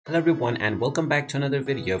Hello everyone and welcome back to another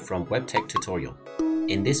video from Webtech Tutorial.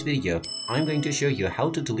 In this video, I'm going to show you how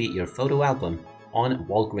to delete your photo album on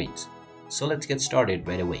Walgreens. So let's get started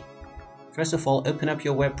right away. First of all, open up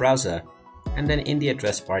your web browser and then in the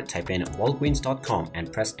address bar type in walgreens.com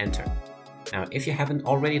and press enter. Now if you haven't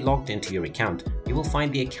already logged into your account, you will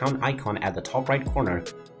find the account icon at the top right corner,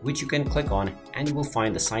 which you can click on and you will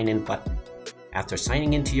find the sign in button. After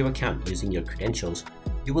signing into your account using your credentials,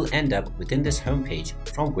 you will end up within this homepage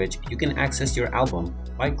from which you can access your album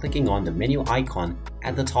by clicking on the menu icon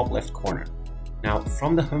at the top left corner. Now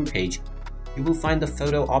from the homepage, you will find the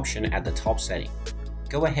photo option at the top setting.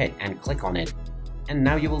 Go ahead and click on it and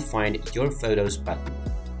now you will find your photos button.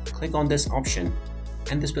 Click on this option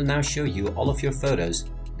and this will now show you all of your photos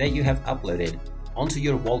that you have uploaded onto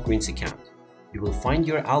your Walgreens account. You will find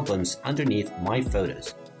your albums underneath My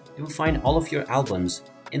Photos. You will find all of your albums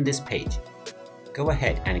in this page. Go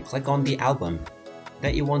ahead and click on the album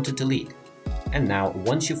that you want to delete. And now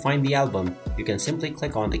once you find the album, you can simply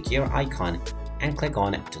click on the gear icon and click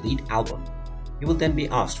on Delete Album. You will then be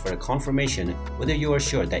asked for a confirmation whether you are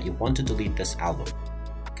sure that you want to delete this album.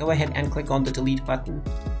 Go ahead and click on the delete button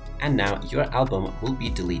and now your album will be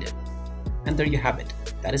deleted. And there you have it.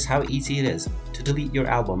 That is how easy it is to delete your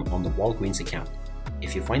album on the Walgreens account.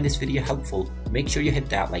 If you find this video helpful, make sure you hit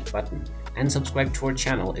that like button and subscribe to our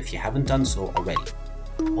channel if you haven't done so already.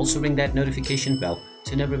 Also ring that notification bell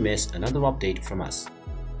to never miss another update from us.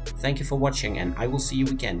 Thank you for watching and I will see you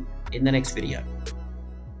again in the next video.